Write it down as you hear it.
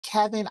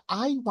Kevin,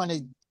 I want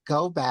to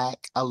go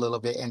back a little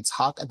bit and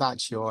talk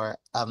about your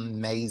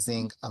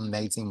amazing,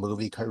 amazing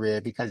movie career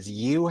because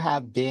you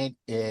have been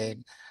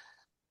in,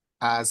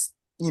 as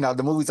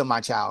the movies of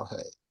my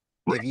childhood.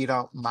 If Right, you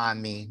don't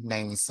mind me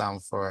naming some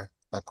for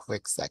a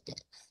quick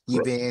second, you've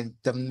right. been in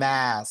The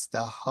Mask,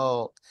 The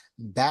Hulk,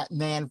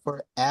 Batman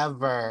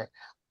Forever,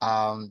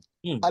 um,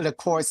 Hmm. and of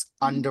course,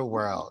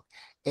 Underworld.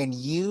 And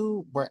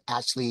you were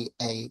actually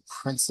a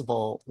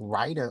principal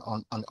writer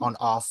on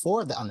all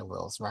four of the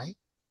Underworlds, right?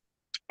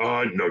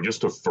 No,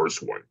 just the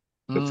first one.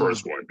 The Mm.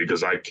 first one,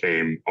 because I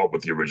came up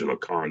with the original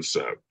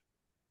concept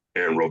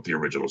and wrote the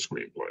original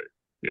screenplay.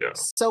 Yeah.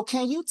 So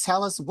can you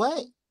tell us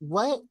what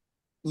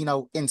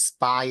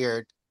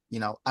inspired,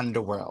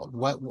 Underworld?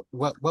 What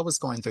was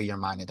going through your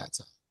mind at that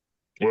time?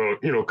 Well,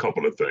 a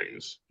couple of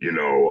things.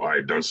 I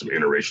had done some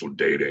interracial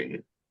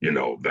dating,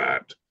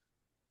 that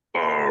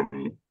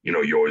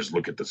you always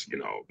look at this,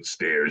 the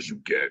stares you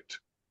get.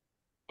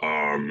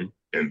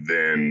 And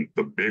then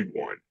the big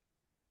one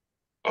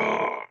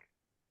uh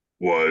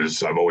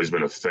was I've always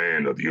been a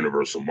fan of the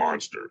Universal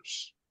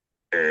Monsters.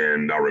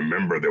 And I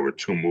remember there were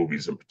two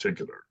movies in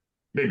particular,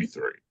 maybe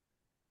three,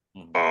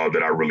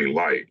 that I really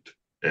liked.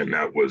 And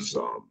that was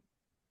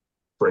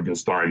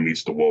Frankenstein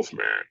meets the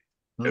Wolfman,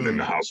 and then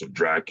the Mm. House of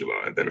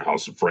Dracula, and then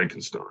House of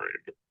Frankenstein,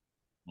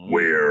 Mm.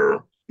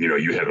 where,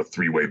 you had a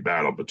three-way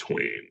battle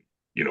between,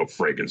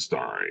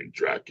 Frankenstein,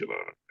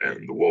 Dracula,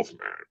 and the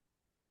Wolfman.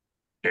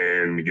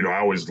 And, I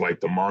always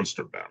liked the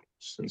monster battles.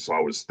 And so I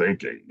was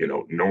thinking,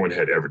 no one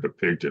had ever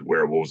depicted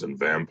werewolves and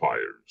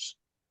vampires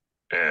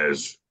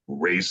as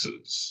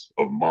races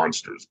of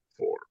monsters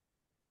before.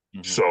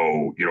 Mhm.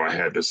 So, I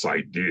had this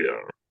idea,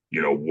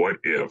 what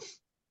if,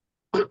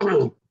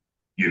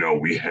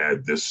 we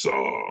had this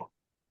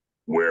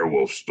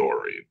werewolf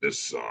story,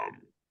 this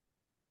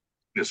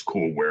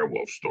cool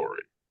werewolf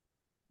story,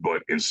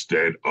 but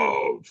instead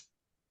of,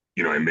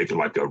 I make it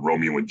like a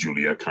Romeo and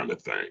Juliet kind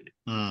of thing,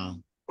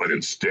 Mm. but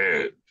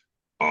instead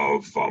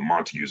of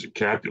Montagues and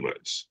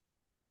Capulets,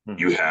 Mhm.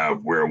 you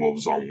have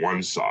werewolves on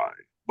one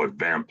side, but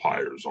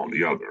vampires on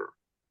the other.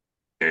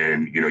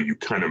 And, you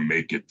kind of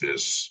make it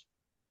this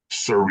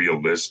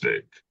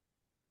surrealistic,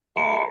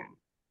 um,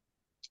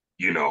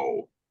 you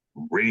know,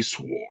 race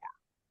war,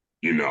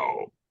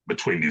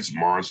 between these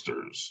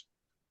monsters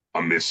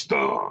amidst,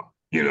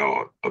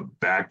 a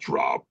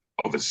backdrop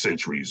of a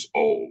centuries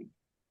old,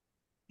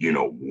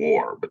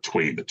 war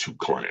between the two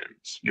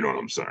clans. You know what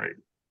I'm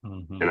saying?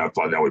 And Hmm. I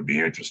thought that would be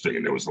interesting.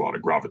 And there was a lot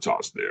of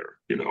gravitas there,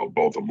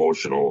 both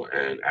emotional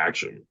and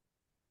action.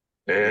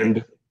 Yeah.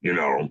 And,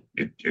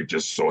 it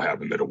just so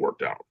happened that it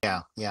worked out.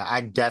 Yeah, yeah,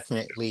 I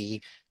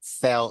definitely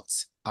felt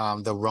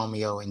the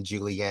Romeo and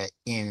Juliet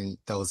in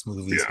those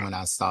movies Yeah. when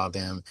I saw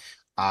them.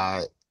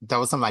 That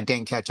was something I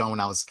didn't catch on when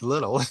I was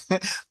little,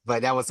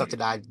 but that was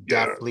something I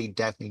Yeah.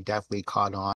 definitely caught on.